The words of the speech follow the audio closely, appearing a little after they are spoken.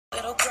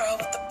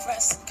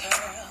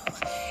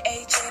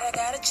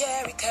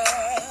Jerry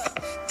curl.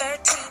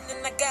 13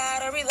 and I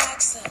got a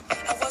relaxer.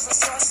 I was a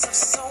source of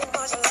so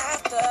much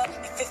laughter.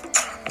 At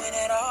 15 when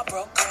it all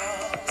broke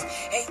off.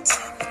 18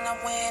 and I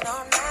went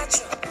on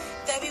natural.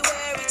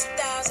 February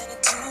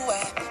 2002 I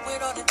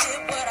went on and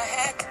did what I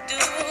had to do.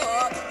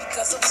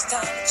 Because it was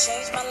time to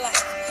change my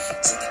life.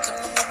 To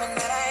become the woman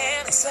that I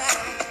am inside.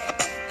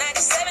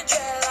 97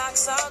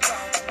 dreadlocks all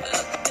gone. I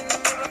looked in the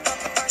mirror for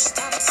the first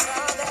time and saw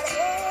that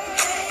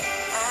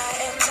I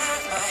am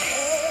not my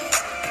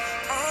head.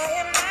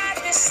 I am not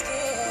this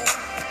skin.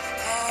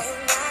 I am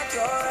not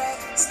your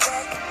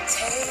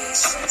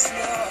expectations.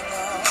 No.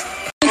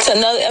 To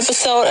another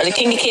episode of the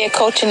Kinky Care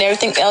Culture and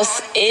everything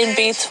else in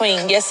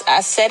between. Yes,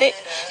 I said it.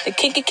 The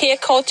Kinky Care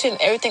Culture and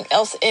everything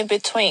else in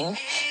between.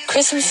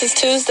 Christmas is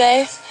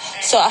Tuesday,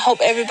 so I hope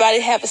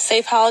everybody have a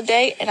safe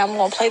holiday, and I'm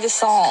going to play the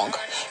song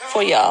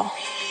for y'all.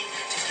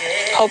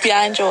 Hope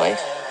y'all enjoy.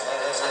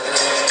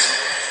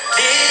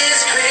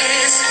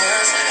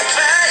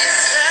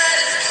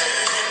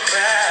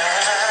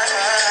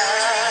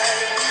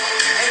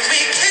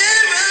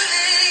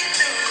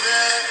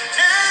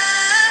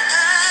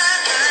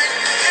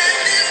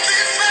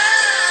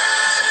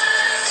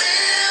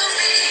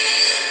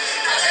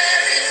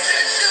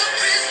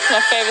 My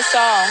favorite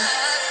song.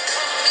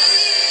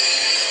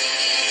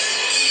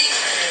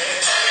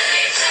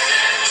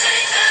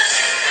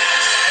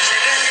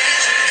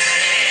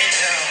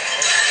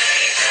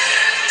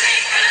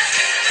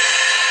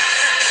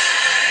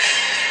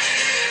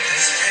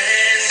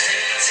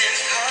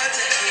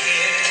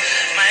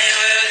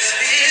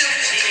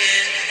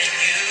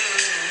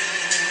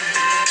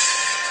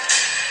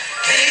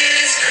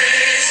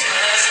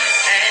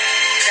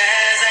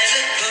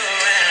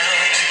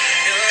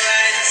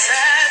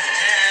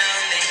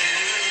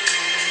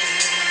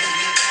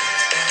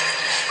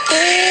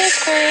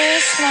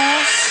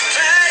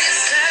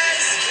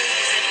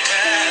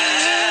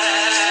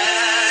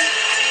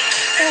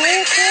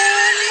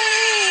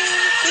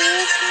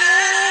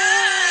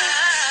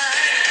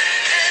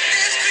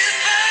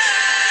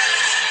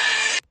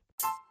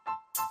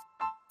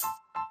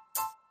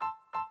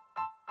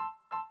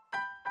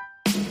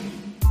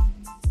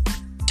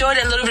 Enjoy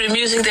that little bit of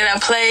music that I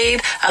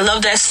played. I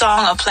love that song.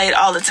 I play it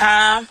all the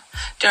time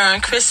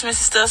during Christmas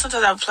and stuff.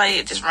 Sometimes I play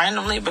it just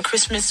randomly, but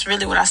Christmas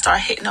really when I start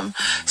hitting them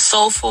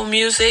soulful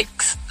music.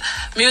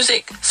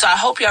 So I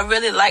hope y'all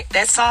really like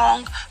that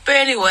song. But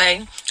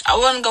anyway, I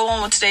want to go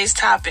on with today's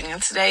topic, and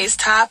today's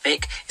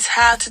topic is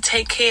how to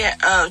take care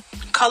of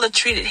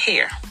color-treated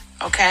hair.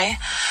 Okay?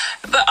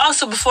 But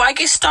also, before I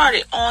get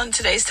started on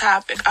today's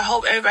topic, I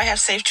hope everybody have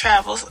safe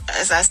travels,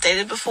 as I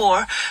stated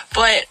before.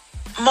 But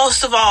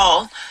most of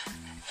all,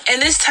 in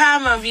this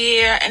time of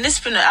year, and this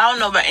has been, I don't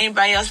know about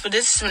anybody else, but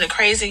this has been a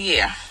crazy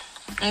year.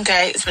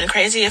 Okay? It's been a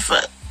crazy year for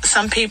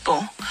some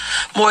people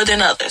more than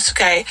others.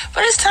 Okay?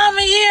 But this time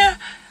of year,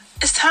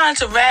 it's time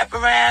to wrap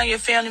around your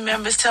family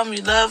members, tell them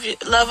you love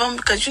them,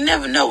 because you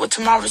never know what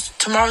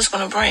tomorrow's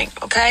going to bring,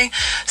 okay?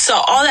 So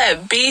all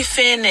that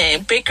beefing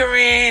and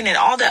bickering and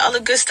all that other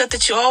good stuff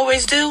that you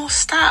always do,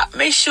 stop.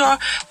 Make sure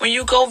when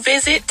you go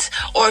visit,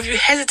 or if you're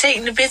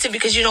hesitating to visit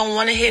because you don't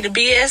want to hear the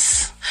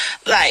BS,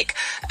 like,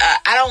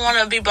 I don't want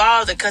to be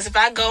bothered because if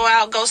I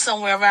go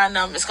somewhere around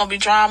them, it's going to be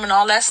drama and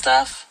all that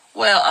stuff.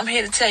 Well, I'm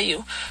here to tell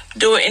you,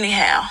 do it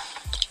anyhow.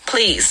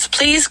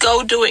 Please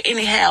go do it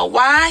anyhow.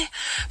 Why?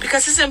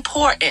 Because it's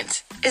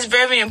important. It's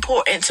very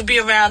important to be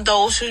around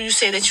those who you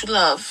say that you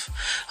love.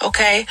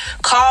 Okay?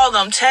 Call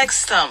them,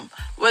 text them,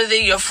 whether they're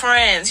your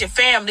friends, your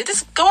family.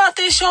 Just go out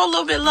there and show a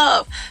little bit of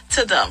love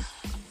to them.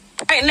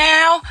 Right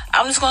now,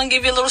 I'm just going to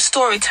give you a little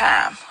story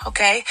time.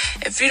 Okay?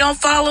 If you don't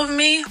follow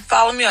me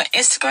on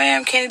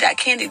Instagram,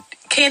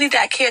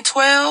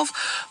 Candy.Care12,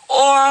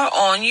 or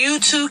on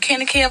YouTube,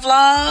 Candy Care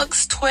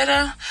Vlogs,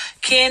 Twitter,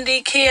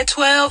 Candy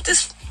Care12.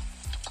 Just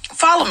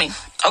follow me,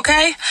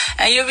 okay?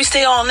 And you'll be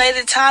staying on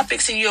later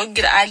topics, and you'll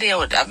get an idea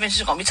what I'm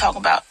eventually going to be talking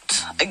about,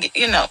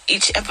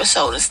 each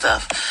episode and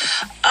stuff.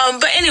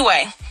 But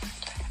anyway,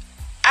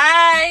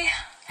 I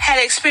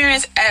had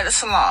experience at a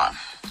salon,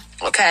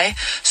 okay?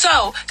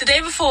 So, the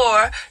day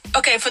before,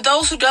 okay, for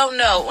those who don't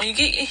know, when you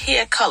get your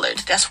hair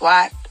colored, that's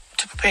why,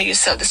 to prepare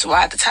yourself, this is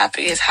why the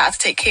topic is how to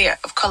take care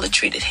of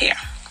color-treated hair,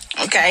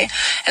 okay?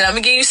 And I'm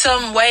going to give you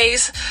some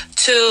ways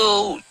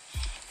to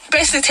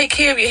basically take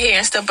care of your hair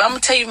and stuff, but I'm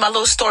going to tell you my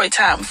little story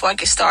time before I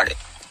get started.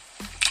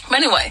 But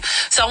anyway,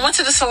 so I went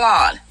to the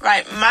salon,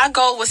 right? My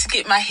goal was to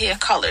get my hair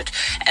colored,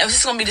 and it was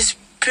just going to be this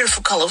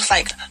beautiful color. It was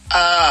like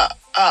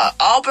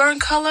auburn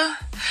color,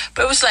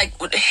 but it was like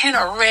with a hint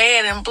of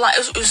red and black.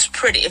 It was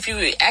pretty. If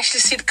you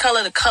actually see the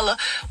color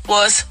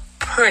was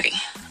pretty,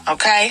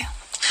 okay?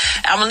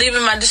 I'm going to leave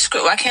in my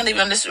description. Well, I can't leave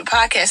it on this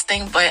podcast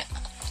thing, but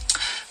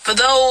for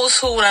those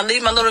who, when I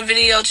leave my little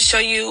video to show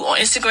you on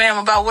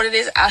Instagram about what it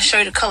is, I'll show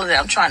you the color that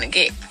I'm trying to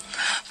get.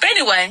 But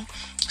anyway,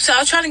 so I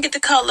was trying to get the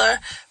color.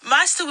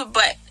 My stupid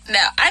butt.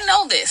 Now, I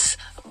know this,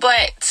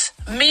 but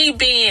me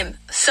being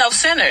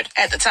self-centered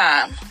at the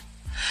time,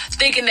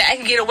 thinking that I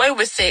can get away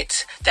with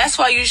it, that's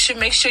why you should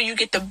make sure you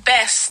get the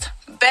best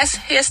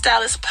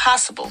hairstylist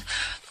possible.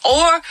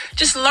 Or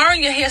just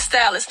learn your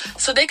hairstylist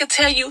so they could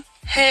tell you,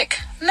 heck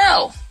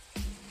no.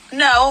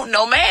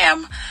 No,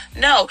 ma'am.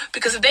 No,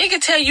 because if they can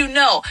tell you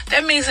no,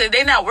 that means that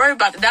they're not worried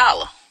about the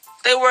dollar.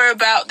 They worry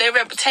about their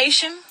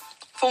reputation,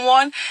 for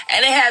one,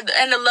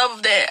 and the love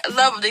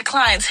of their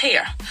client's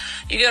hair.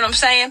 You get what I'm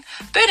saying?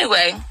 But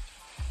anyway,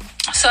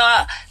 so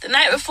the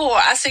night before,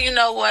 I said, you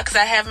know what? Because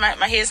I have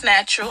my hair's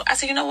natural. I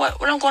said, you know what?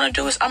 What I'm going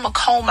to do is I'm gonna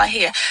comb my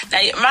hair. Now,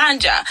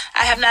 mind ya,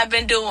 I've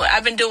been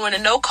doing a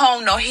no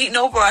comb, no heat,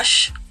 no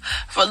brush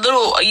for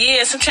a year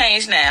and some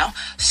change now.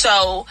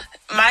 So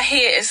my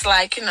hair is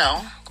like,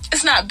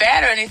 it's not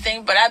bad or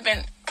anything, but I've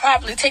been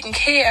probably taking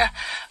care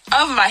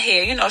of my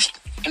hair,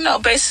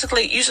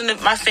 basically using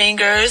my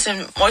fingers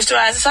and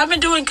moisturizing. So I've been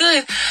doing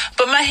good,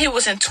 but my hair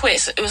was in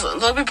twists. It was a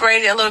little bit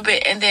braided a little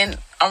bit, and then,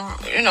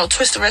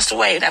 twist the rest of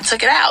the way, and I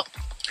took it out.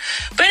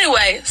 But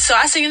anyway, so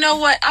I said, you know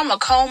what? I'm going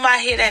to comb my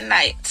hair that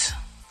night.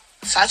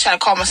 So I try to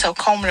call myself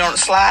combing it on the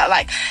slide,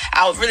 like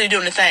I was really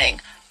doing the thing.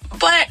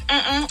 But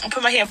I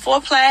put my hair in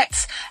 4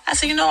 plaits. I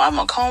said, I'm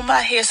going to comb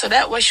my hair so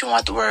that way she won't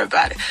have to worry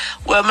about it.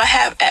 Well, my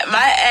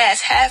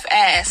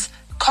half-ass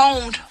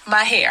combed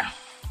my hair.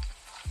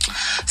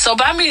 So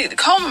by me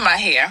combing my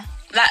hair,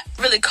 not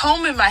really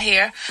combing my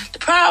hair, the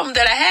problem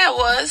that I had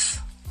was,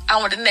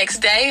 the next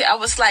day, I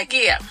was like,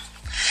 yeah,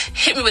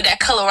 hit me with that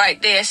color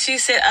right there. She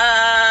said,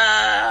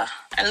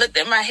 and looked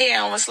at my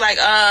hair and was like,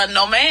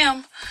 no,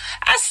 ma'am.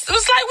 I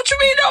was like, what you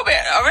mean, no,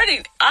 man?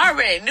 I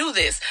already knew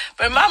this.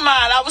 But in my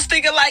mind, I was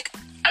thinking like,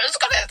 she's just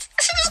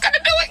gonna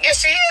do it.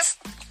 Yes, she is.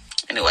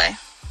 Anyway,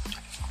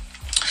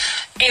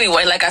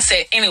 like I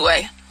said,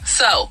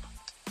 so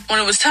when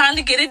it was time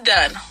to get it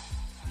done,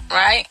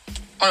 right?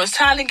 When it was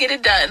time to get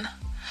it done,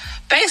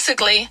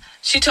 basically,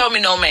 she told me,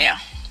 no, ma'am.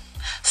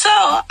 So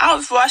I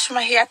was washing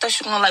my hair. I thought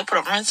she was going to put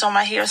a rinse on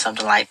my hair or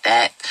something like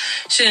that.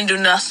 She didn't do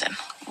nothing.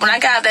 When I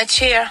got out of that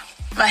chair,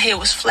 my hair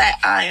was flat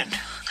ironed.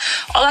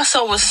 All I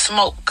saw was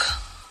smoke.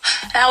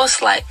 And I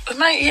was like,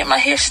 am I getting my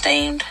hair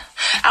steamed?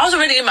 I was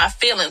already in my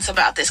feelings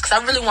about this because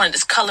I really wanted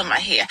this color in my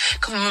hair.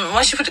 Because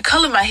once you put the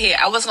color in my hair,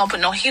 I wasn't going to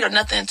put no heat or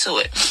nothing into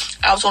it.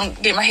 I was going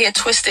to get my hair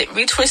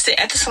retwisted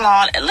at the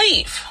salon and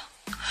leave.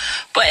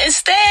 But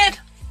instead,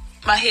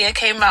 my hair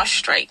came out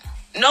straight.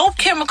 No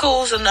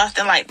chemicals or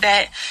nothing like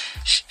that.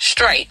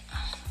 Straight.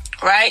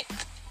 Right?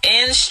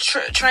 Ends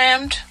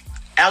trimmed.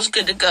 I was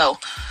good to go.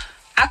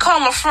 I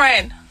called my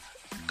friend,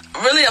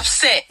 really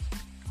upset.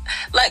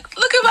 Like,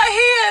 look at my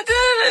hair.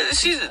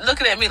 She's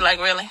looking at me like,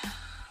 really?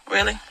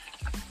 Really?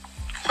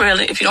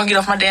 Really? If you don't get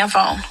off my damn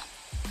phone.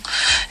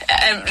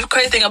 And the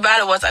crazy thing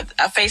about it was I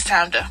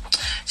FaceTimed her.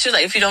 She was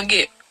like, if you don't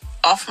get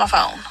off my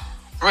phone.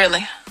 Really?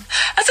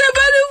 I said,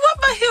 but I didn't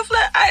want my hair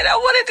flat. I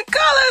wanted the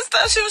color and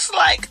stuff. She was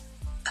like,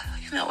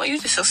 you know what? You're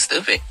just so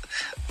stupid.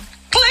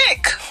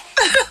 Click.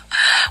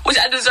 Which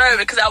I deserve it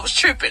because I was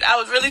tripping. I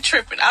was really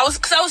tripping.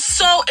 Because I was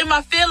so in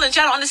my feelings.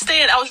 Y'all don't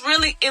understand. I was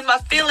really in my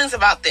feelings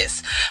about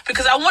this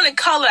because I wanted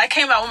color. I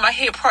came out with my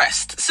hair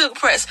pressed, silk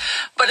pressed.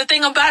 But the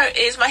thing about it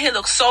is my hair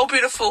looks so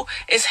beautiful.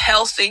 It's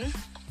healthy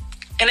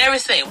and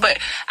everything. But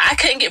I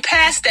couldn't get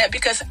past that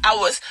because I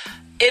was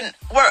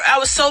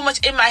so much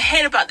in my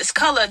head about this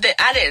color that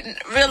I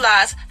didn't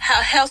realize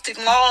how healthy,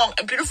 long,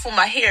 and beautiful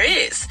my hair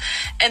is.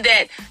 And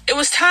that it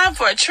was time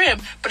for a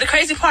trim. But the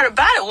crazy part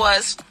about it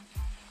was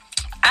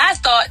I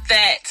thought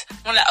that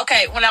when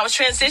I was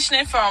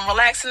transitioning from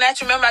Relax and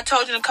Natural, remember I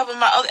told you in a couple of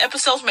my other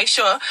episodes, make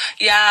sure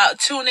y'all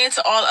tune in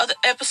to all the other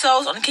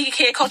episodes on the Kiki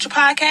Kid Culture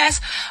Podcast.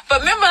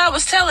 But remember I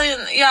was telling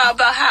y'all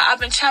about how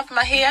I've been chopping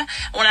my hair.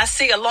 When I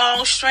see a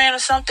long strand or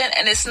something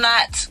and it's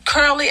not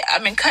curly,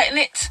 I've been cutting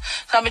it.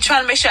 So I've been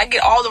trying to make sure I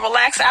get all the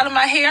relax out of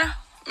my hair.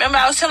 Remember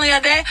I was telling y'all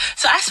that?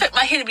 So I expect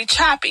my hair to be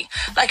choppy,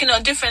 like,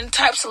 different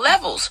types of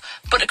levels.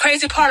 But the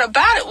crazy part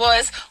about it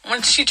was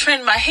when she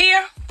trimmed my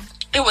hair,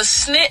 it was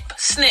snip,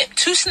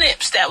 2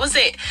 snips. That was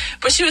it.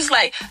 But she was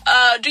like,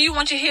 do you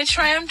want your hair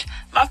trimmed?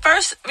 My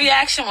first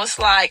reaction was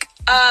like,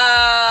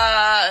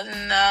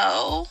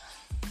 no.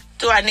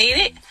 Do I need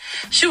it?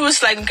 She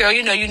was like, girl,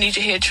 you need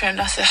your hair trimmed.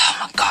 I said, oh,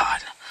 my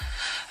God.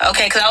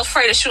 Okay, because I was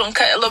afraid that she would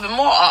cut a little bit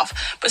more off.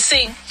 But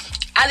see,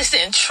 I just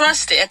didn't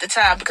trust it at the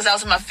time because I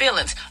was in my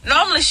feelings.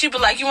 Normally, she'd be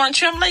like, you want a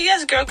trim? I'm like,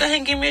 yes, girl, go ahead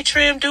and give me a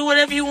trim. Do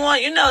whatever you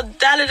want,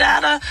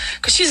 da-da-da-da.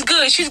 Because she's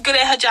good. She's good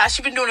at her job.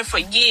 She's been doing it for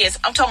years.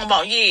 I'm talking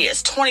about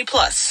years, 20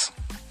 plus.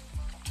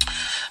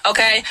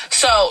 Okay?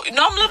 So,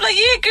 normally, I'm like,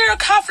 yeah, girl,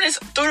 confidence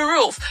through the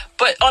roof.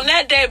 But on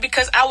that day,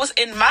 because I was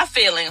in my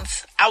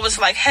feelings, I was,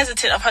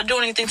 hesitant of her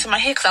doing anything to my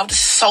hair because I was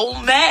just so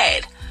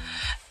mad.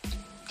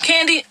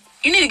 Candy,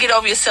 you need to get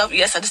over yourself.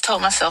 Yes, I just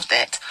told myself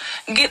that.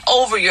 Get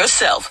over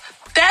yourself.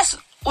 That's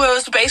where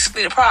was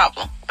basically the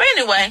problem. But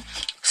anyway,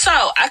 so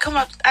I come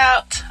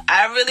out.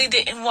 I really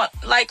didn't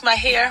like my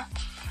hair,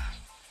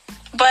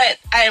 but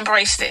I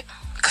embraced it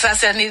because I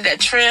said I needed that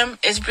trim.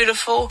 It's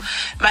beautiful.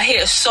 My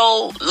hair is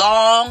so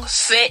long,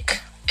 thick.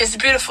 It's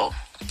beautiful.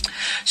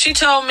 She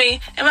told me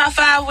in about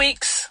 5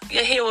 weeks,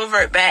 your hair will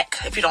revert back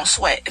if you don't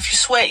sweat. If you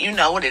sweat, you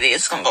know what it is.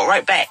 It's gonna go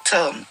right back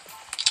to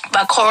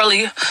by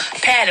Coralie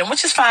Patton,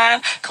 which is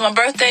fine because my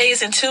birthday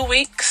is in 2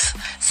 weeks.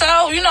 So,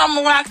 I'm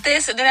going to rock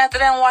this, and then after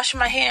that, I'm washing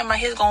my hair, and my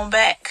hair's going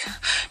back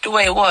the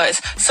way it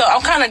was. So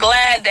I'm kind of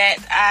glad that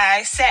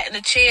I sat in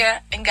the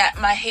chair and got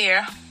my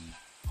hair,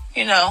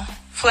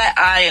 flat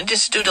iron,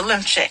 just to do the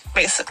lymph check,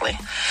 basically.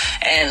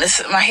 And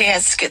my hair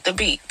has to get the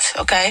beat,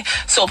 okay?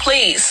 So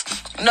please,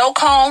 no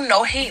comb,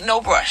 no heat,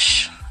 no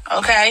brush.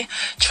 Okay,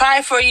 try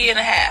it for a year and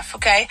a half.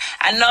 Okay,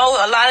 I know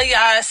a lot of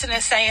y'all are sitting there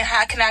saying,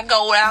 "How can I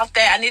go without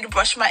that? I need to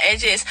brush my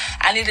edges.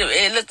 I need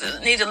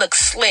to look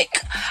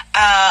slick."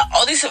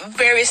 All these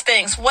various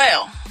things.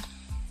 Well,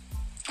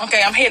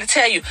 okay, I'm here to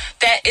tell you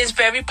that is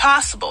very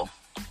possible.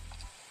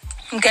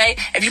 Okay,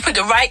 if you put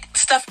the right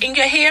stuff in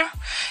your hair,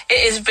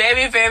 it is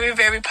very, very,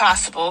 very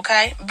possible.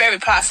 Okay, very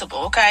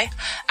possible. Okay,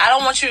 I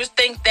don't want you to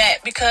think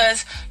that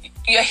because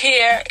your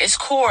hair is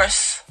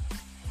coarse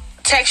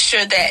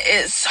texture that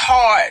is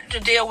hard to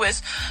deal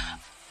with,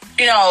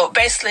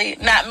 basically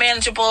not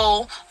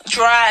manageable,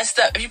 dry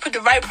stuff. If you put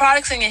the right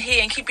products in your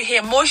hair and keep your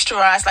hair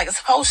moisturized like it's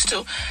supposed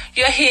to,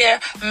 your hair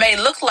may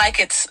look like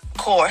it's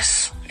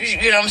coarse.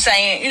 You know what I'm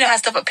saying? You know how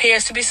stuff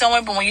appears to be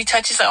somewhere, but when you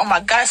touch it, it's like, oh my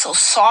God, it's so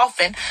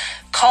soft, and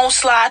comb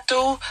slide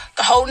through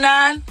the whole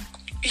nine.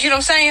 You know what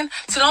I'm saying?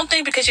 So don't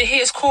think because your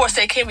hair is coarse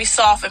that it can be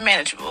soft and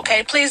manageable,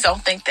 okay? Please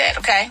don't think that,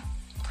 okay?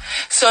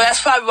 So that's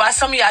probably why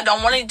some of y'all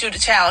don't want to do the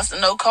challenge, the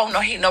no comb,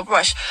 no heat, no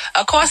brush.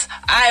 Of course,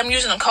 I am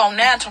using a comb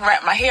now to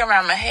wrap my hair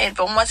around my head,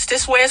 but once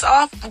this wears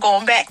off, I'm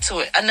going back to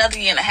it another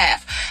year and a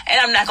half. And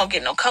I'm not going to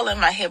get no color in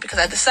my hair because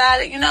I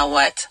decided, you know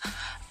what?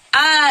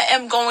 I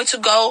am going to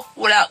go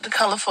without the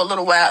color for a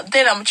little while.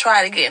 Then I'm going to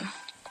try it again.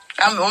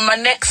 On my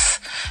next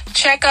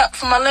checkup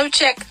for my lymph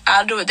check,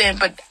 I'll do it then,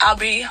 but I'll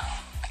be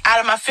out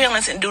of my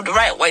feelings and do the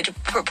right way to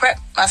prep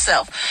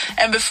myself.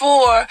 And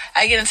before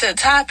I get into the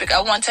topic,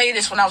 I want to tell you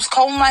this. When I was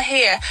combing my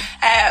hair,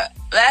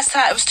 last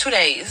time it was 2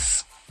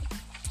 days.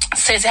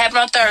 Since it happened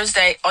on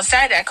Thursday. On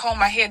Saturday, I combed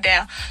my hair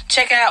down.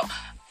 Check out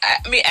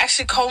me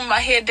actually combing my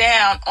hair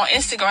down on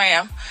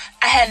Instagram.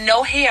 I had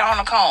no hair on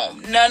the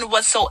comb. None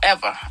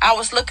whatsoever. I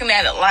was looking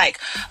at it like,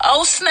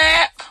 oh,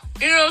 snap.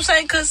 You know what I'm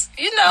saying? Because,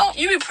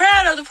 you be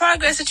proud of the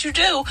progress that you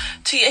do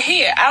to your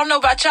hair. I don't know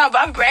about y'all, but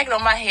I'm bragging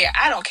on my hair.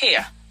 I don't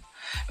care.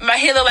 My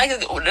hair look like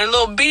the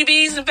little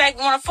BBs in the back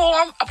want to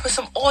form. I put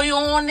some oil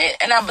on it,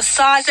 and I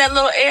massage that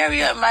little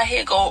area, and my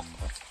hair go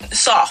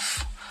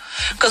soft.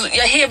 Because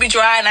your hair be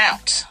drying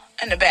out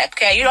in the back,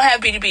 okay? You don't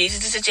have BDBs. It's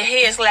just that your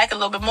hair is lacking a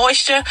little bit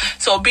moisture,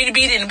 so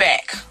BDB in the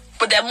back.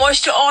 Put that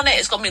moisture on it.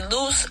 It's going to be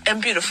loose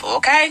and beautiful,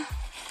 okay?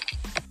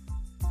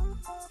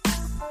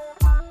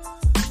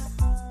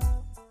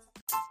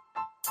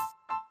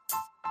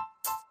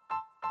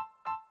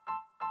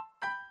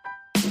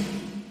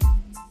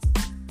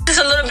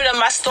 A little bit of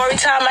my story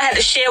time I had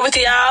to share with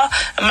y'all,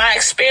 my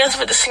experience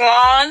with the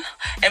salon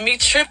and me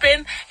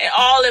tripping and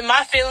all in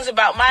my feelings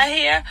about my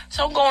hair.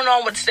 So I'm going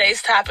on with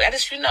today's topic. I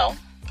just,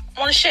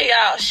 want to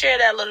share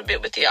that a little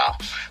bit with y'all.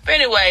 But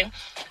anyway,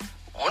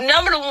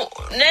 number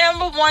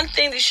one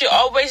thing that you should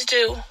always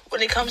do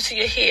when it comes to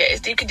your hair is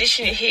deep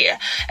condition your hair,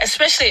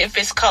 especially if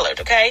it's colored,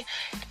 okay?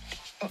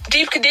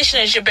 Deep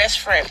conditioner is your best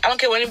friend. I don't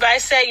care what anybody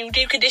say. You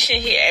deep condition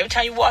your hair every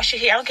time you wash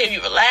your hair. I don't care if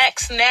you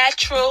relax,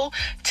 natural,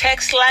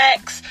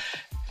 Texlax,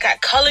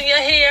 got color in your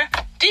hair.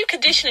 Deep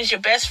conditioner is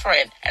your best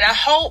friend. And I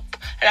hope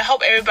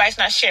everybody's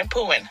not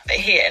shampooing their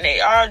hair, and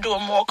they are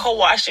doing more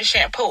co-wash than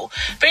shampoo.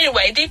 But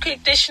anyway, deep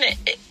conditioner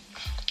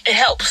it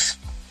helps.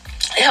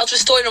 It helps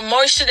restore the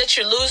moisture that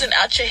you're losing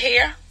out your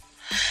hair,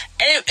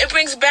 and it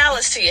brings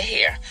balance to your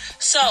hair.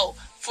 So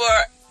for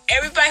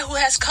everybody who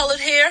has colored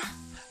hair,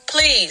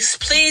 please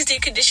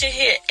deep condition your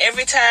hair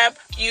every time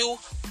you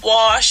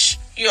wash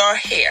your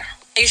hair.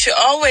 You should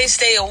always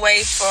stay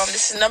away from,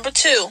 this is number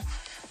 2,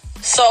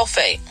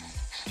 sulfate.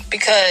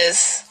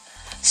 Because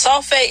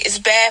sulfate is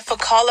bad for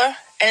color,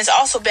 and it's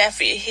also bad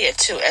for your hair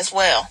too as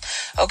well.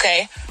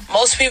 Okay?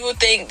 Most people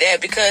think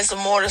that because the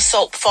more the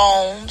soap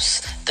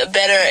foams, the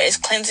better it's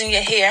cleansing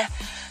your hair.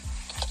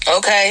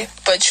 Okay?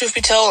 But truth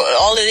be told,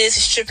 all it is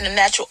stripping the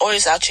natural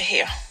oils out your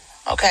hair.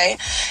 Okay?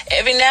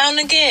 Every now and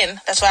again,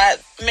 that's why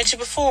I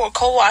mentioned before,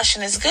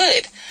 co-washing is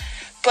good.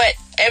 But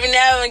every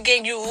now and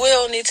again, you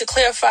will need to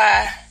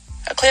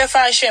a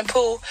clarifying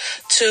shampoo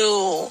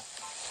to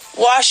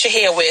wash your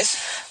hair with.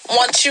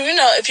 Once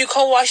if you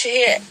co-wash your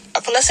hair,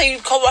 let's say you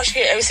co-wash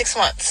your hair every 6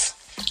 months.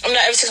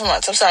 Every 6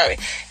 months, I'm sorry.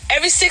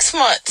 Every 6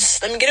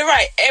 months, let me get it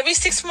right. Every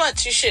 6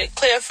 months, you should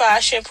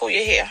shampoo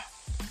your hair.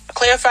 A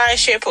clarifying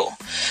shampoo.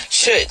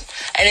 Should.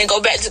 And then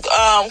go back to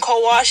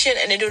co-washing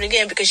and then do it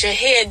again, because your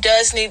hair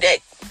does need that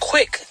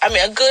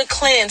a good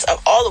cleanse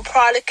of all the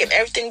product and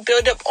everything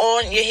build up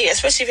on your hair,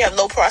 especially if you have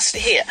low porosity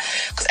hair,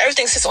 because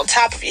everything sits on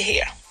top of your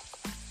hair.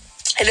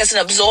 It doesn't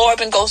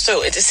absorb and go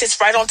through. It just sits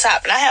right on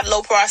top. And I have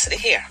low porosity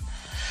hair.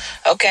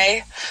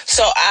 Okay?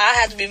 So I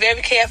have to be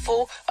very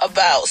careful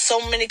about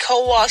so many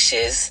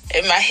co-washes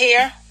in my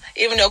hair.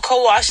 Even though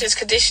co-washing is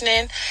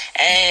conditioning,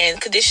 and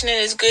conditioning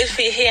is good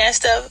for your hair and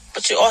stuff,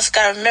 but you also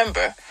got to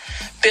remember,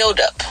 build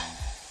up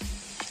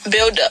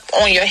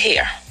on your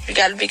hair. You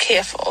got to be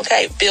careful,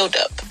 okay? Build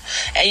up.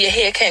 and your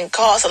hair can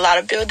cause a lot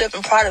of buildup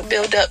and product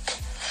buildup.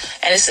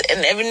 And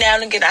every now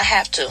and again, I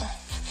have to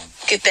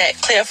get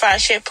that clarifying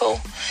shampoo,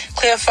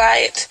 clarify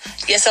it.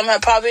 Yes, I'm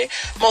probably,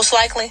 most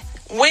likely,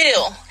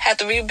 will have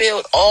to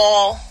rebuild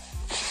all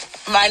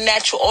my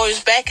natural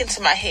oils back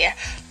into my hair.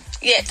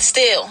 Yet,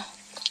 still,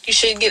 you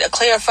should get a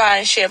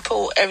clarifying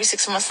shampoo every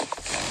 6 months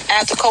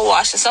after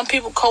co-wash. And some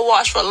people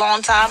co-wash for a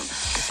long time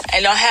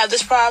and don't have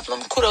this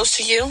problem. Kudos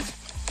to you.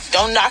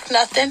 Don't knock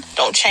nothing.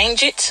 Don't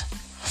change it.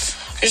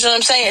 You know what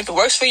I'm saying? If it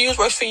works for you, it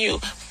works for you.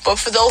 But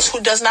for those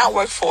who does not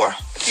work for,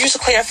 use a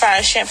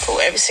clarifying shampoo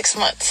every 6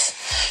 months.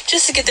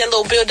 Just to get that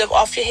little buildup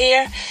off your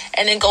hair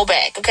and then go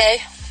back,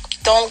 okay?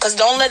 Don't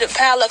let it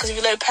pile up, because if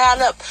you let it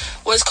pile up,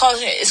 what it's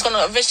causing, it's going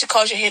to eventually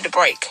cause your hair to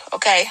break,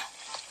 okay?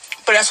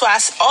 But that's why I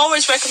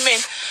always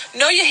recommend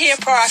know your hair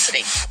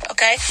porosity,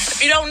 okay?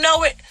 If you don't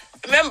know it,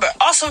 remember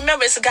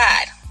it's a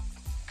guide.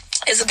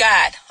 It's a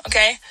guide,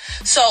 okay?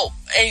 So,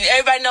 and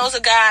everybody knows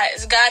a guide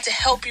is a guide to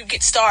help you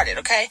get started,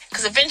 okay?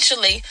 Because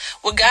eventually,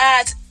 what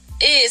guides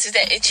is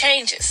that it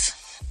changes,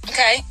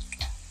 okay?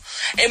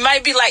 It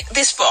might be like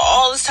this for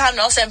all this time, and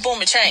all of a sudden,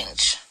 boom, it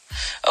changed.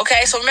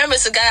 Okay, so remember,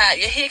 it's a guide.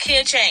 Your hair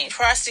can change.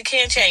 Porosity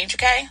can change,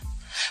 okay?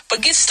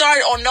 But get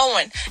started on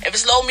knowing if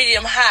it's low,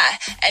 medium, high,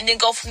 and then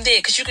go from there,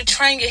 because you can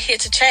train your hair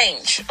to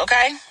change,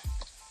 okay?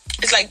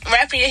 It's like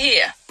wrapping your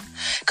hair.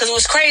 Because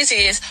what's crazy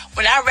is,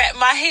 when I wrap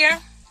my hair,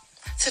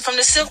 so from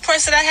the silk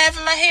press that I have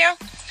in my hair,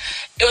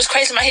 it was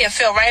crazy. My hair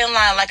fell right in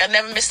line like I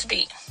never missed a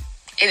beat.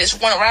 It just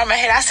went around my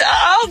head. I said,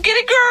 oh, get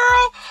it,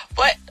 girl.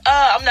 But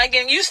I'm not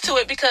getting used to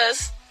it,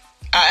 because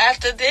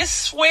after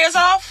this wears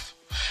off,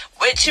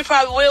 which you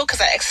probably will,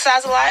 because I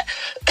exercise a lot.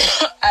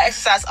 I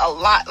exercise a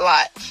lot.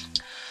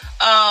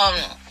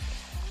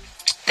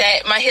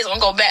 That my hair's going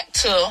to go back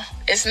to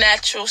its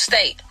natural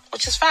state,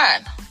 which is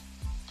fine.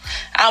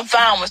 I'm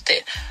fine with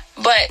it.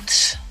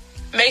 But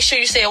make sure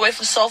you stay away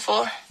from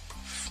sulfate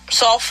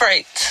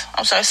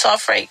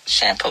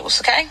shampoos,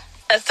 okay?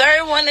 The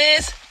third one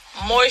is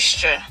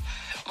moisture.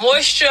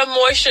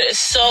 Moisture is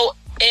so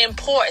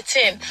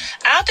important.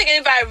 I don't think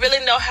anybody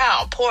really know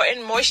how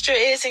important moisture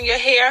is in your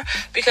hair,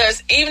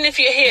 because even if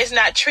your hair is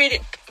not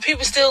treated,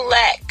 people still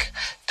lack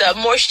the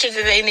moisture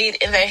that they need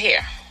in their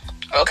hair.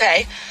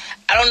 Okay?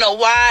 I don't know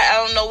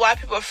why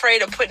people are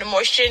afraid of putting the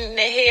moisture in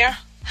their hair.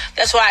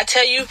 That's why I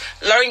tell you,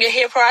 learn your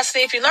hair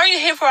porosity. If you learn your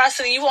hair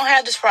porosity, you won't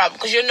have this problem,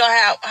 because you'll know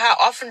how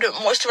often to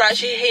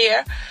moisturize your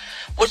hair,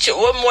 what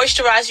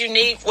moisturizer you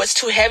need, what's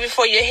too heavy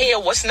for your hair,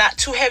 what's not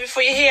too heavy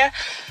for your hair.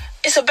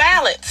 It's a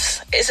balance.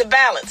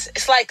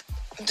 It's like,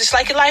 just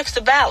like your life, it's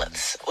a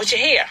balance with your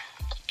hair.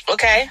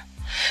 Okay?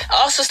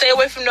 Also, stay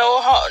away from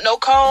no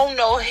comb,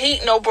 no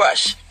heat, no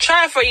brush.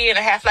 Try it for a year and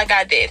a half like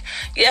I did.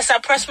 Yes, I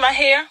pressed my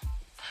hair,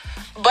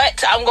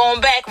 but I'm going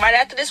back. Right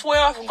after this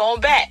wear off, I'm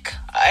going back.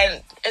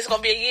 And it's going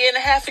to be a year and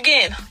a half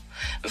again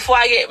before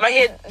I get my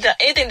hair,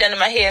 anything done in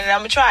my hair, and I'm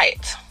going to try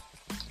it.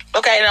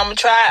 Okay, and I'm going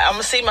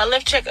to see my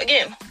lymph check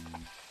again.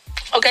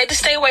 Okay, just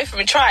stay away from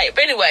it. Try it.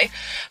 But anyway,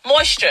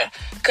 moisture.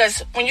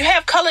 Because when you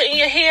have color in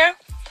your hair,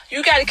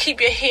 you got to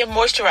keep your hair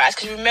moisturized.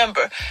 Because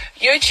remember,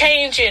 you're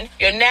changing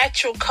your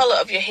natural color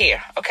of your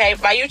hair. Okay?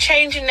 By you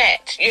changing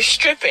that, you're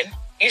stripping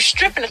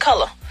the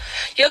color.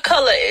 Your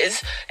color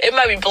it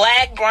might be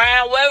black,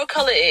 brown, whatever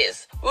color it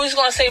is. We're just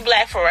going to say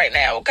black for right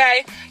now,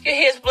 okay? Your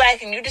hair's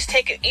black, and you just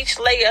taking each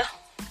layer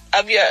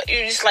of you're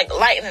just like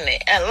lightening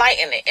it.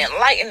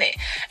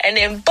 And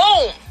then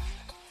boom.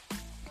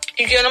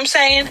 You get what I'm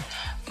saying?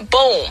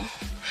 Boom.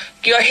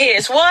 Your hair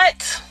is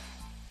what?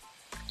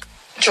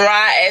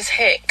 Dry as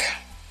heck.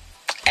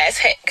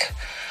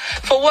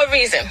 For what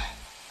reason?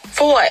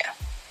 For what?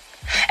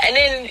 And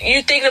then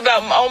you thinking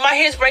about, oh, my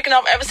hair's breaking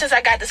off ever since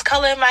I got this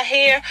color in my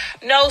hair.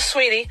 No,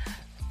 sweetie.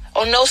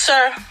 Oh, no,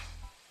 sir.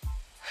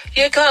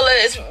 Your color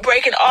is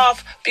breaking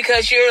off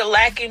because you're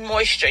lacking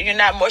moisture. You're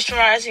not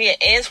moisturizing your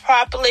ends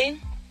properly.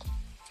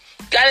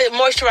 Got to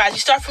moisturize. You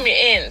start from your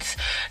ends.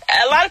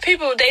 A lot of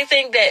people, they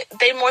think that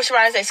they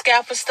moisturize their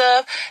scalp and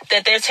stuff,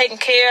 that they're taking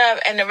care of,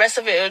 and the rest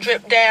of it will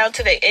drip down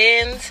to their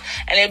ends,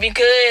 and it'll be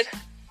good.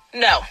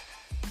 No.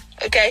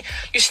 Okay?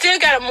 You still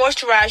got to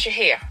moisturize your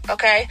hair.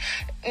 Okay?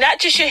 Not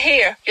just your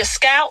hair, your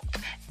scalp,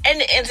 and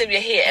the ends of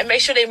your hair, and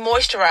make sure they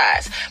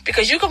moisturize.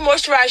 Because you can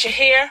moisturize your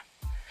hair,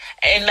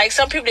 and like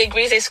some people, they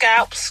grease their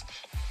scalps,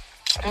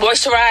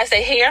 moisturize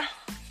their hair,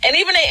 and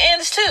even their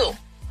ends too.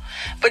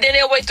 But then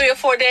they'll wait 3 or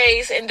 4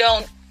 days and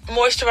don't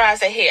moisturize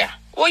their hair.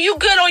 Well, you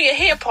good on your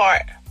hair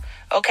part,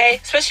 okay?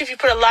 Especially if you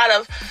put a lot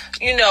of,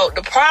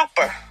 the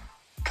proper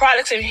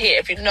products in your hair.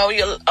 If you know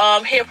your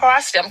hair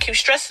porosity, I'm keep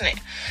stressing it.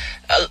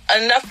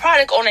 Enough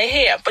product on their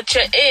hair, but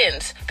your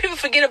ends, people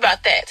forget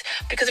about that.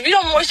 Because if you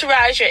don't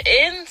moisturize your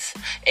ends,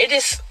 it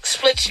just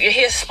splits, your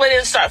hair split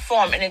and start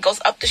forming, and it goes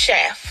up the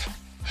shaft.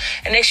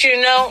 And next thing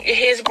you know, your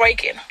hair's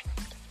breaking.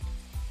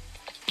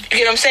 You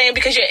get what I'm saying?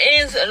 Because your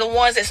ends are the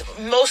ones that's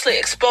mostly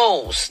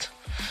exposed.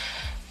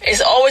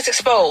 It's always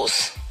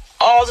exposed.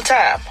 All the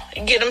time.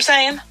 You get what I'm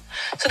saying?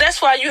 So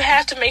that's why you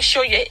have to make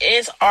sure your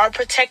ends are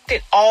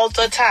protected all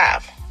the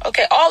time.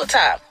 Okay? All the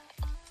time.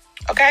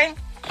 Okay?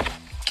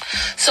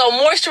 So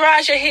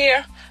moisturize your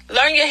hair.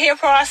 Learn your hair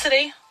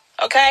porosity.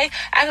 Okay?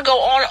 I could go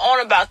on and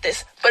on about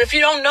this. But if you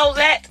don't know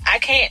that, I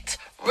can't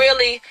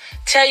really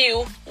tell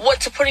you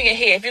what to put in your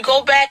hair. If you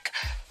go back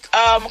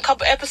a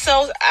couple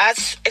episodes, I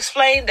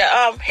explained the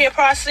hair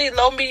porosity,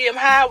 low, medium,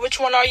 high. Which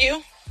one are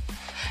you?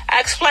 I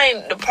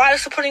explained the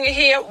products to put in your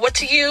hair, what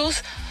to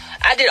use.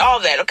 I did all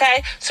that,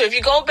 okay? So if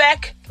you go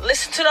back,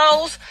 listen to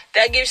those,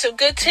 that'll give you some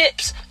good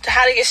tips to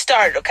how to get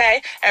started,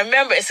 okay? And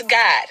remember, it's a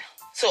guide.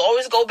 So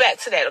always go back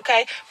to that,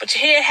 okay? But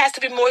your hair has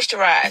to be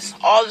moisturized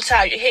all the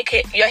time.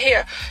 Your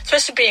hair,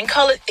 especially being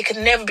colored, it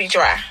can never be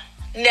dry.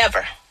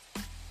 Never.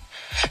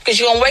 Because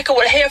you're going to wake up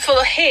with a hair full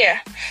of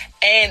hair,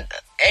 and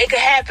it could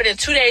happen in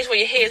 2 days where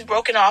your hair is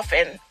broken off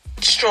and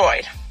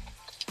destroyed.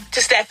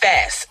 Just that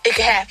fast. It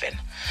could happen.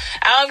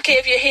 I don't care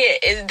if your hair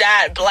is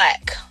dyed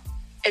black.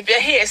 If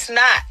your hair is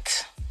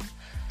not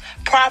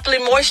properly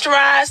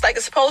moisturized like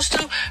it's supposed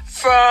to,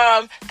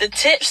 from the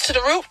tips to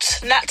the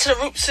roots, not to the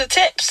roots to the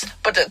tips,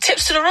 but the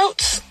tips to the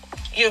roots,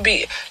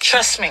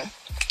 trust me,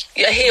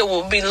 your hair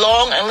will be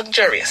long and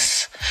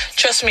luxurious.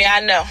 Trust me, I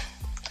know.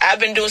 I've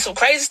been doing some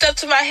crazy stuff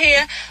to my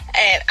hair,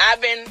 and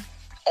I've been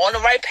on the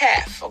right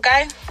path,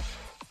 okay?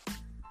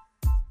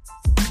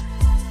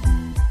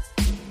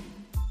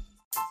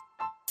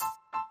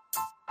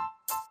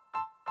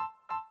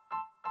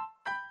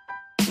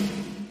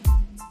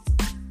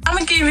 I'm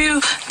going to give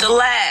you the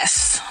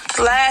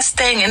last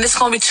thing, and this is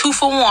going to be 2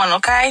 for 1,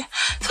 okay?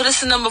 So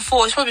this is number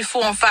 4. It's probably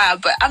 4 and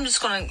 5, but I'm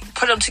just going to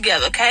put them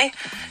together, okay?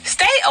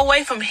 Stay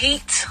away from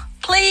heat,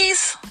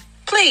 please.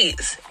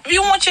 Please. If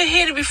you want your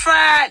hair to be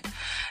fried,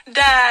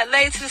 dyed,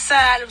 laid to the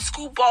side, and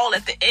scoop ball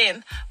at the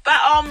end, by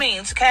all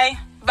means, okay?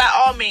 By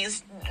all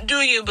means, do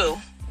you, boo.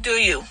 Do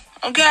you,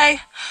 okay?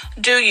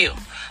 Do you.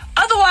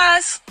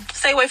 Otherwise,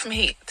 stay away from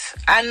heat.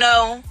 I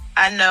know.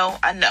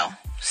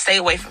 Stay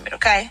away from it,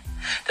 okay?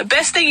 The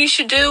best thing you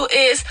should do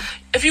is,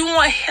 if you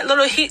want a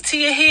little heat to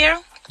your hair,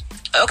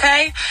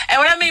 okay? And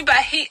what I mean by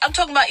heat, I'm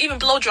talking about even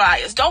blow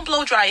dryers. Don't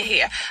blow dry your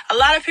hair. A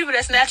lot of people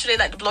that's naturally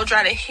like to blow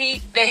dry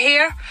their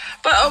hair,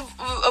 but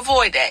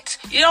avoid that.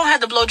 You don't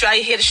have to blow dry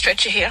your hair to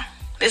stretch your hair.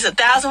 There's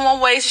 1,001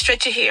 ways to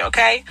stretch your hair,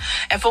 okay?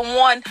 And for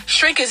one,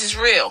 shrinkage is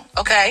real,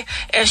 okay?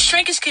 And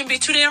shrinkage can be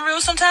too damn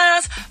real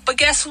sometimes, but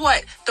guess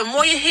what? The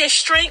more your hair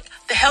shrink,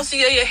 the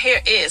healthier your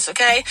hair is,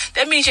 okay?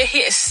 That means your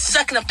hair is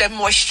sucking up that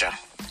moisture.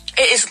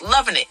 It is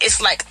loving it.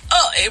 It's like,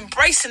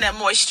 embracing that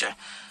moisture.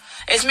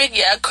 It's making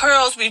your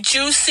curls be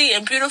juicy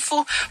and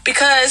beautiful,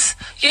 because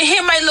your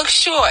hair might look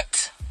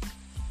short,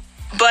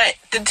 but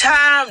the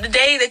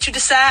day that you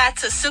decide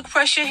to silk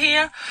press your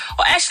hair,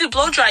 or actually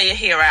blow dry your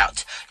hair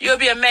out, you'll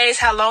be amazed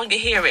how long your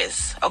hair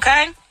is,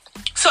 okay?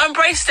 So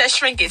embrace that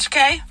shrinkage,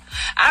 okay?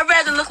 I'd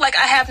rather look like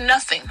I have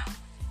nothing.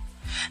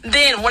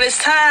 Then when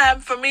it's time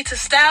for me to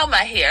style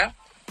my hair,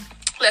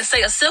 let's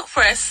say a silk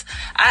press,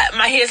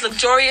 my hair is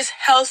luxurious,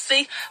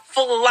 healthy,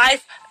 full of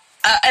life,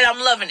 and I'm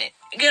loving it.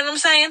 You get what I'm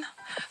saying?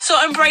 So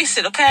embrace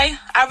it, okay?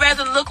 I'd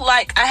rather look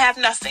like I have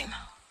nothing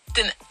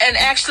and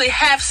actually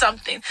have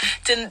something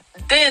than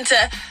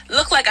to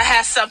look like I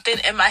have something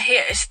and my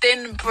hair is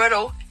thin,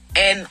 brittle,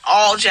 and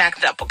all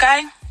jacked up,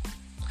 okay?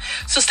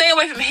 So stay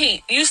away from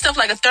heat. Use stuff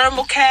like a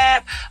thermal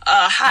cap,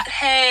 a hot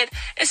head.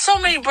 There's so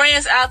many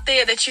brands out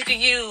there that you can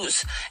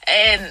use,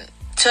 and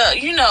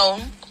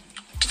to,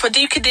 for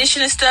deep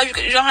conditioning stuff,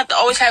 you don't have to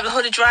always have a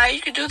hooded dryer.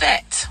 You can do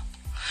that.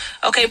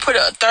 Okay, put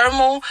a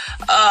thermal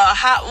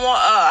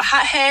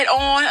hot head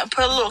on, and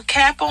put a little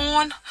cap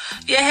on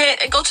your head,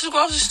 and go to the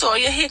grocery store.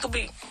 Your hair could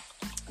be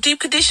deep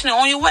conditioning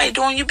on your way,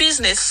 doing your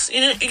business.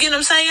 You get what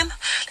I'm saying?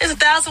 There's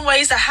 1,000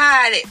 ways to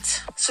hide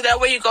it, so that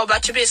way you go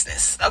about your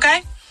business,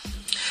 okay?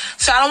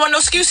 So I don't want no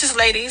excuses,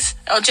 ladies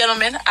or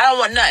gentlemen. I don't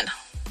want none.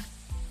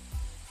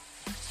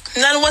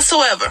 None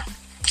whatsoever.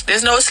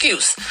 There's no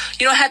excuse.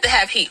 You don't have to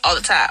have heat all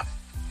the time.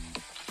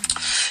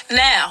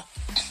 Now,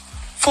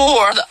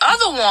 for the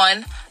other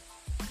one,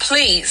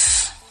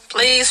 please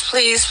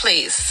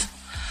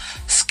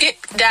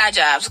skip dye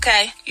jobs,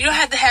 okay? You don't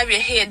have to have your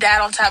hair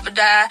dyed on top of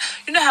dye.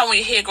 You know how when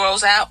your hair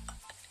grows out,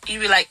 you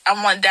be like, I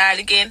want to dye it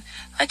again.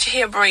 Let your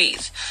hair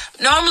breathe.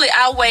 Normally,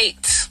 I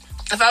wait.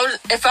 If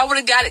I would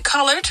have got it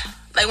colored,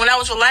 like when I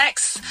was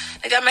relaxed,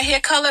 I got my hair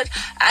colored,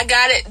 I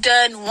got it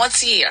done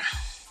once a year.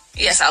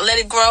 Yes, I let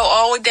it grow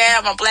all the way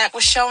down. My black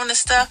was showing and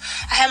stuff.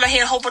 I had my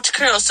hair in a whole bunch of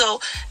curls. So,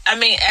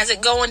 as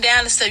it going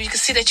down and stuff, you can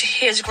see that your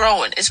hair is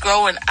growing. It's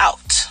growing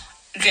out.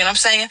 You get what I'm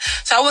saying?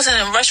 So I wasn't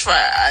in a rush for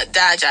a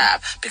dye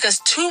job, because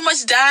too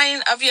much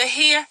dyeing of your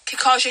hair can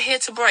cause your hair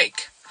to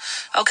break.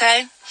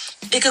 Okay?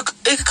 It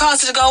could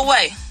cause it to go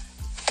away.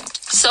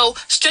 So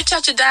stretch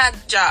out your dye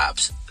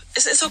jobs.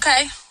 It's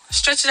okay.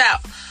 Stretch it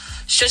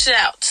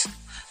out.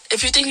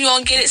 If you think you're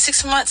going to get it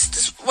 6 months,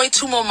 just wait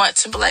 2 more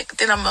months and be like,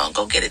 then I'm going to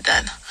go get it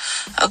done.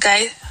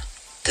 Okay?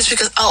 Just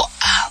because,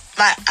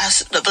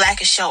 the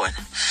black is showing.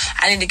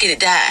 I need to get it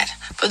dyed.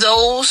 For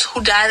those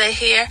who dye their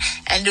hair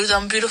and do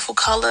them beautiful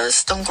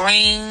colors, them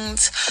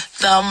greens,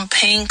 them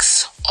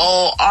pinks,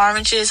 or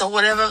oranges, or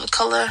whatever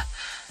color,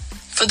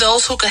 for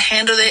those who can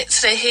handle it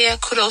to their hair,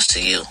 kudos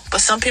to you.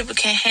 But some people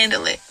can't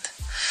handle it.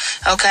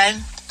 Okay?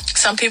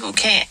 Some people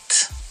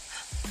can't.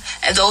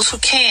 And those who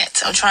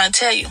can't, I'm trying to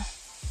tell you.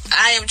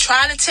 I am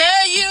trying to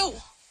tell you.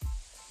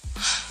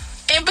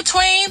 In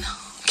between,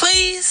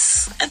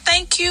 please, and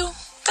thank you.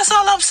 That's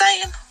all I'm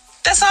saying.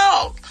 That's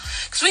all.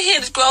 Because we're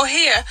here to grow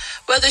hair,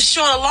 whether it's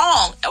short or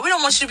long. And we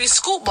don't want you to be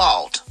scoop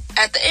bald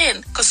at the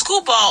end. Because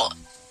scoop bald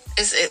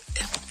it's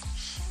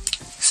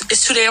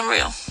too damn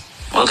real.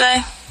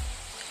 Okay?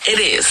 It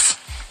is.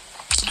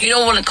 You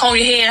don't want to comb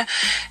your hair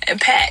and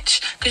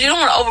patch. Because you don't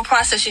want to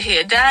over-process your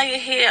hair. Dye your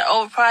hair,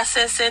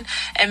 over-processing,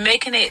 and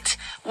making it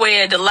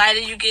where the lighter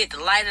you get, the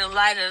lighter.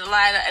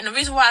 And the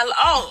reason why,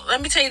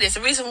 let me tell you this.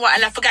 The reason why,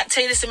 and I forgot to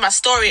tell you this in my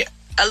story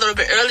a little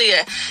bit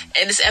earlier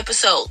in this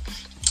episode.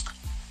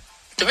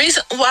 The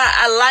reason why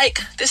I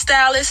like this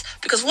style is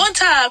because one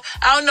time,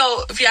 I don't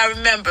know if y'all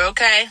remember,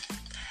 okay?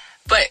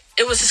 But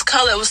it was this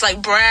color. It was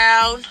like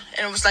brown,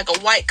 and it was like a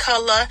white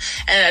color,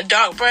 and a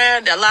dark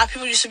brown that a lot of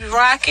people used to be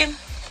rocking.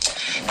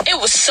 It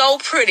was so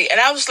pretty, and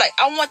I was like,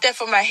 I want that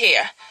for my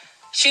hair.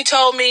 She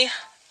told me,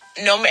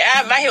 no,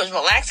 ma'am. My hair was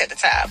relaxed at the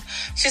time.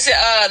 She said,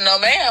 no,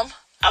 ma'am.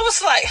 I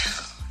was like,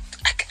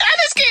 I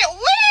just can't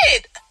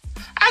win.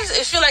 I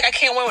just feel like I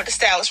can't win with the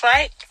stylist,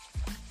 right?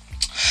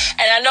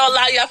 And I know a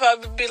lot of y'all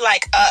probably be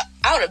like, I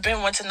would have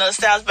been went to another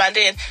stylist by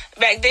then.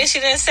 Back then she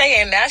didn't say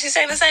it, and now she's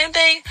saying the same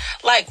thing.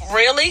 Like,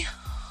 really?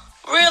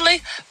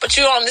 Really? But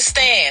you don't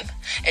understand.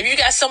 If you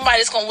got somebody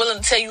that's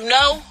willing to tell you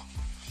no,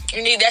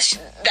 you need that's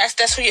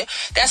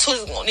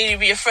who's gonna need to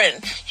be your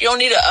friend. You don't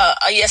need a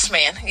yes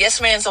man.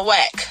 Yes man's a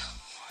whack.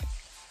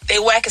 They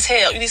whack as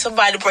hell. You need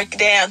somebody to break it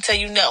down and tell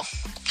you no.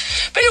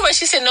 But anyway,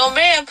 she said no,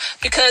 ma'am,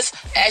 because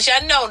as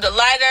y'all know, the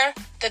lighter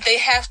that they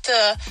have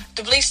to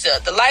bleach,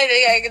 the lighter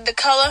they gotta get the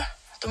color,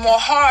 the more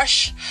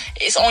harsh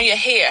it's on your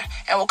hair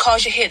and will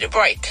cause your hair to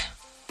break.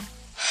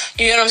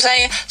 You know what I'm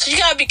saying? So you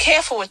gotta be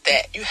careful with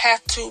that. You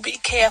have to be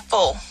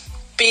careful.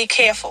 Be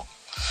careful.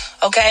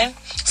 Okay?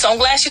 So I'm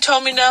glad she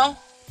told me no.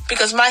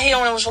 Because my hair,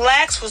 when it was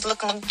relaxed, was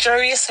looking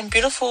luxurious and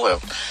beautiful.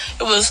 It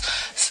was,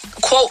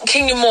 quote,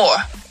 Kenya Moore,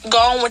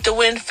 Gone with the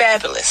Wind,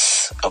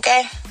 fabulous.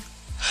 Okay?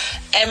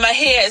 And my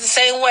hair is the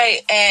same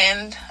way.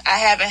 And I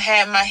haven't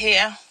had my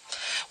hair,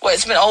 well,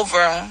 it's been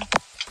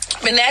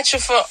been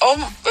natural for,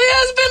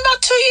 it's been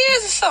about 2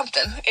 years or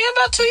something. Yeah,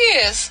 about 2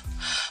 years.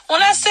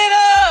 When I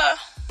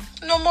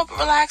said, no more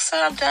relaxer,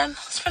 I'm done.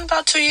 It's been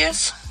about 2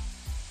 years.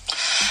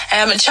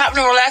 And I've been chopping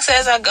and relaxing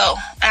as I go.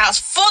 And I was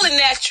fully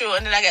natural,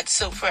 and then I got the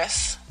silk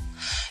press.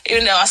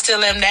 Even though I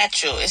still am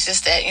natural. It's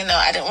just that,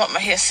 I didn't want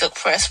my hair silk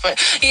pressed. But,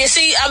 yeah,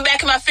 see, I'm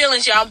back in my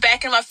feelings, y'all. I'm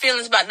back in my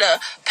feelings about the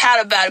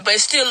powder about it. But it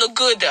still look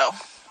good, though.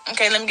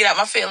 Okay, let me get out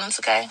my feelings,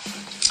 okay?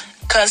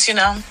 Because,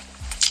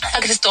 I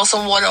could just throw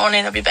some water on it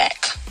and I'll be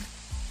back.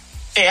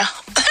 Yeah.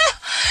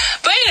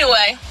 But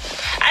anyway,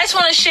 I just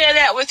want to share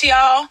that with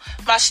y'all.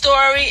 My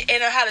story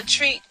and how to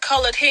treat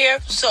colored hair.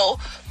 So,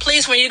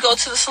 please, when you go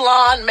to the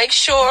salon, make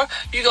sure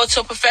you go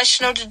to a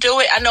professional to do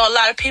it. I know a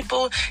lot of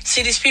people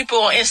see these people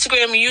on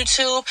Instagram and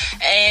YouTube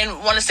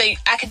and want to say,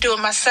 I can do it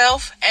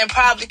myself, and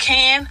probably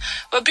can.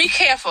 But be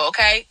careful,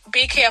 okay?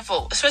 Be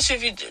careful, especially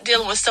if you're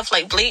dealing with stuff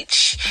like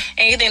bleach,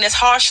 anything that's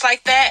harsh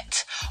like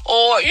that.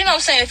 Or, you know what I'm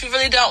saying, if you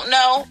really don't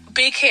know,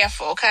 be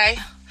careful, okay?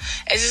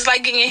 It's just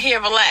like getting your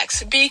hair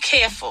relaxed. Be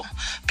careful,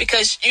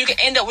 because you can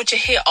end up with your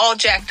hair all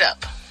jacked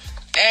up.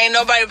 Ain't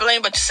nobody to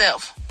blame but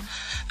yourself.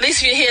 At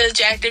least if your hair is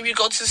jacked up, you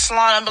go to the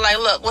salon and be like,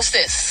 look, what's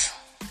this?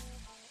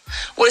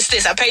 What is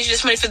this? I paid you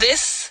this money for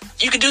this?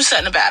 You can do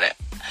something about it.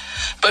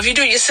 But if you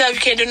do it yourself, you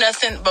can't do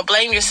nothing but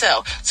blame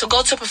yourself. So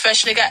go to a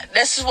professional.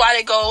 This is why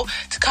they go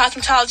to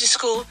cosmetology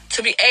school,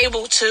 to be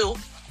able to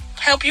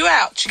help you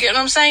out. You get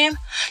what I'm saying?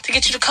 To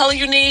get you the color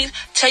you need,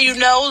 tell you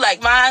no,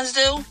 like mines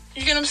do.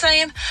 You get what I'm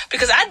saying?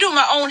 Because I do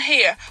my own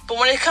hair, but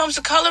when it comes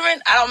to coloring,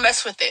 I don't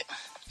mess with it.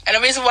 And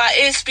the reason why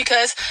is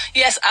because,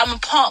 yes, I'm a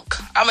punk.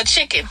 I'm a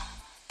chicken.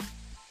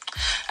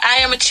 I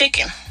am a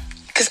chicken.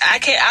 Because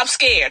I'm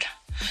scared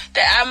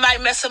that I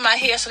might mess up my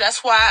hair. So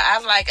that's why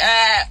I'm like,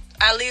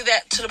 I leave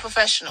that to the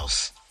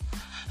professionals.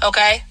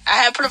 Okay? I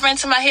have put a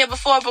rinse in my hair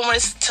before, but when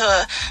it's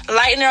to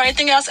lighten or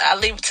anything else, I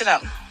leave it to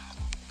them.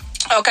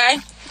 Okay?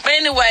 But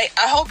anyway,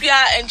 I hope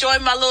y'all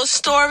enjoyed my little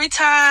story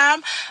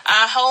time.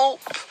 I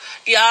hope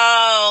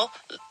y'all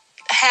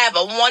have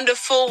a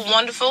wonderful,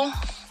 wonderful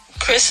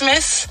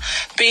Christmas.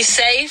 Be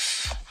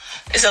safe.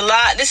 It's a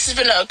lot. This has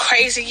been a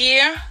crazy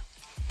year.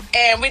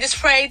 And we just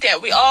pray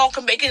that we all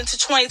can make it into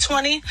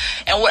 2020.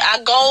 And with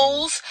our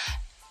goals,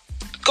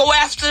 go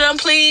after them,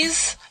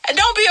 please. And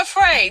don't be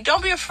afraid.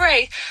 Don't be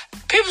afraid.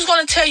 People's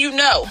going to tell you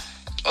no.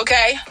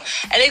 Okay?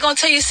 And they're going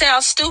to tell you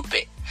sound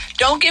stupid.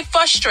 Don't get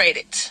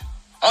frustrated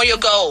on your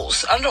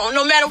goals.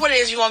 No matter what it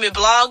is, you want to be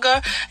a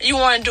blogger, you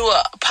want to do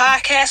a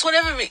podcast,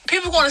 whatever.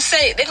 People are going to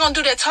say, they're going to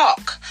do their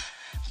talk.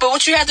 But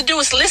what you have to do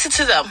is listen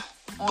to them.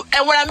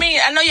 And what I mean,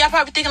 I know y'all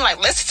probably thinking like,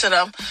 listen to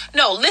them.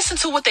 No, listen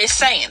to what they're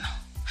saying.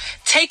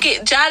 Take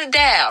it, jot it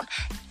down.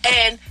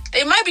 And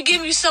they might be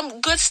giving you some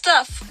good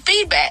stuff,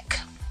 feedback.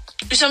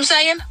 You see what I'm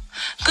saying?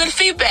 Good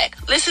feedback.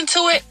 Listen to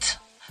it,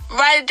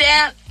 write it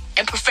down,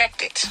 and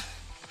perfect it.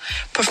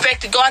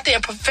 Perfect it. Go out there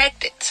and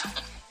perfect it.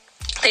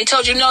 They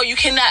told you, no, you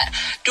cannot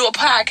do a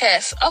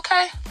podcast.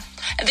 Okay.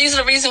 And these are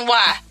the reason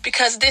why.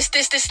 Because this,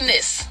 and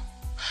this.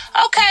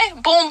 Okay.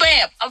 Boom,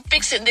 bam. I'm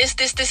fixing this,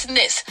 and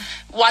this.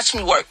 Watch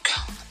me work.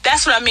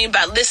 That's what I mean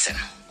by listen.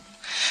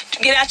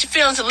 Get out your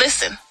feelings and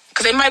listen.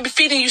 Because they might be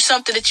feeding you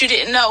something that you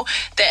didn't know.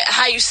 That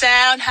how you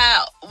sound,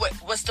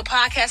 what's the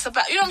podcast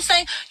about. You know what I'm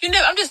saying?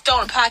 I'm just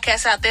throwing a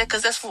podcast out there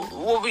because that's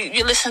what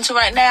you're listening to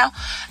right now.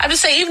 I'm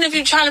just saying, even if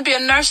you're trying to be a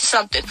nurse or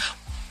something,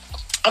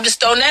 I'm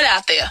just throwing that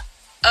out there.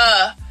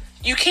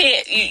 You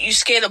can't, you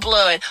scared of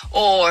blood,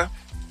 or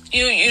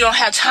you don't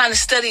have time to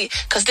study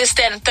because this,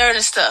 that, and third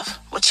and stuff.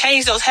 Well,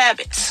 change those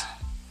habits.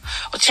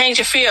 Or change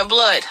your fear of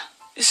blood.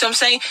 You see what I'm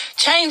saying?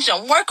 Change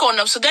them. Work on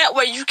them so that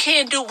way you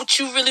can do what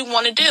you really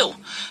want to do.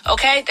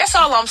 Okay? That's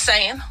all I'm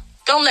saying.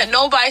 Don't let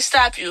nobody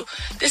stop you.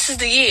 This is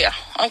the year.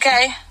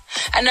 Okay?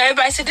 I know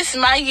everybody said, this is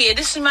my year.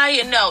 This is my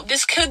year. No,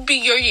 this could be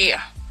your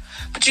year.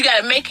 But you got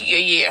to make it your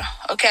year.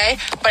 Okay?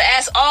 But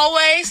as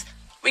always,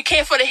 we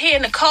care for the hair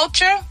and the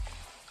culture.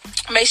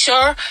 Make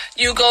sure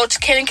you go to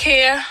Candy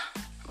Care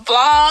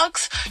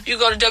blogs. You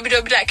go to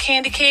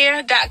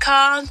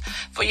www.candycare.com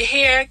for your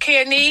hair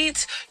care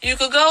needs. You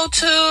could go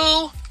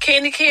to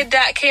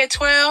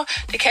candycare.care12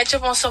 to catch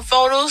up on some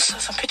photos,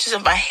 some pictures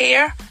of my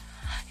hair.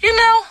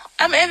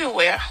 I'm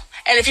everywhere.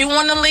 And if you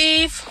want to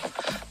leave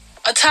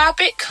a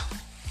topic,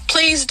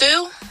 please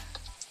do.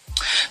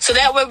 So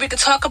that way we can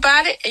talk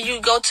about it. And you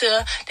can go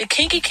to the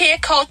Kinky Care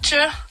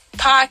Culture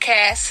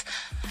podcast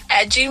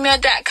at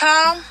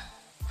gmail.com.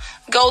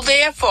 Go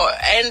there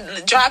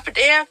and drop it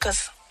there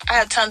because I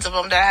have tons of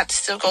them that I have to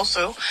still go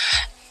through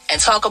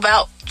and talk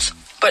about.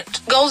 But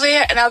go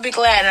there and I'll be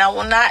glad. And I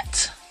will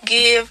not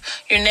give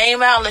your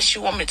name out unless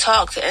you want me to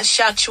talk and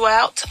shout you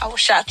out. I will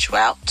shout you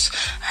out.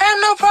 I have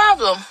no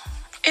problem.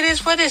 It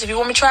is what it is. If you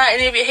want me to try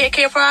any of your hair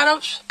care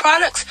products,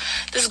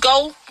 just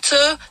go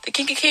to the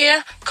Kinky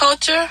Care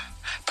Culture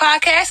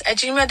podcast at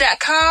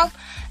gmail.com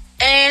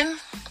and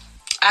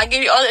I'll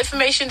give you all the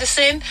information to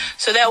send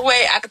so that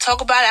way I can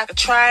talk about it. I can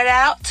try it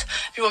out.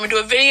 If you want me to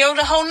do a video,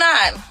 the whole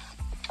nine.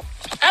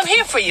 I'm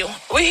here for you.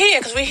 We're here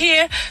because we're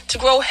here to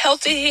grow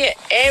healthy hair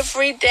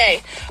every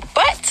day.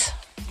 But,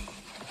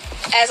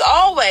 as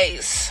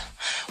always,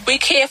 we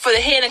care for the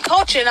hair and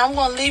culture. And I'm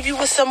going to leave you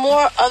with some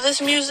more of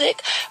this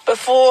music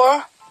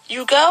before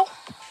you go.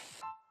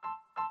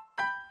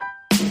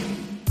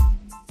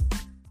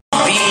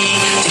 Be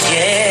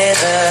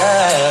together.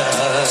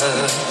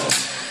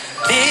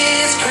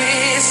 This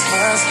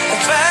Christmas, the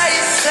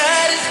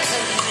fireside is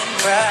blazing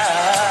bright.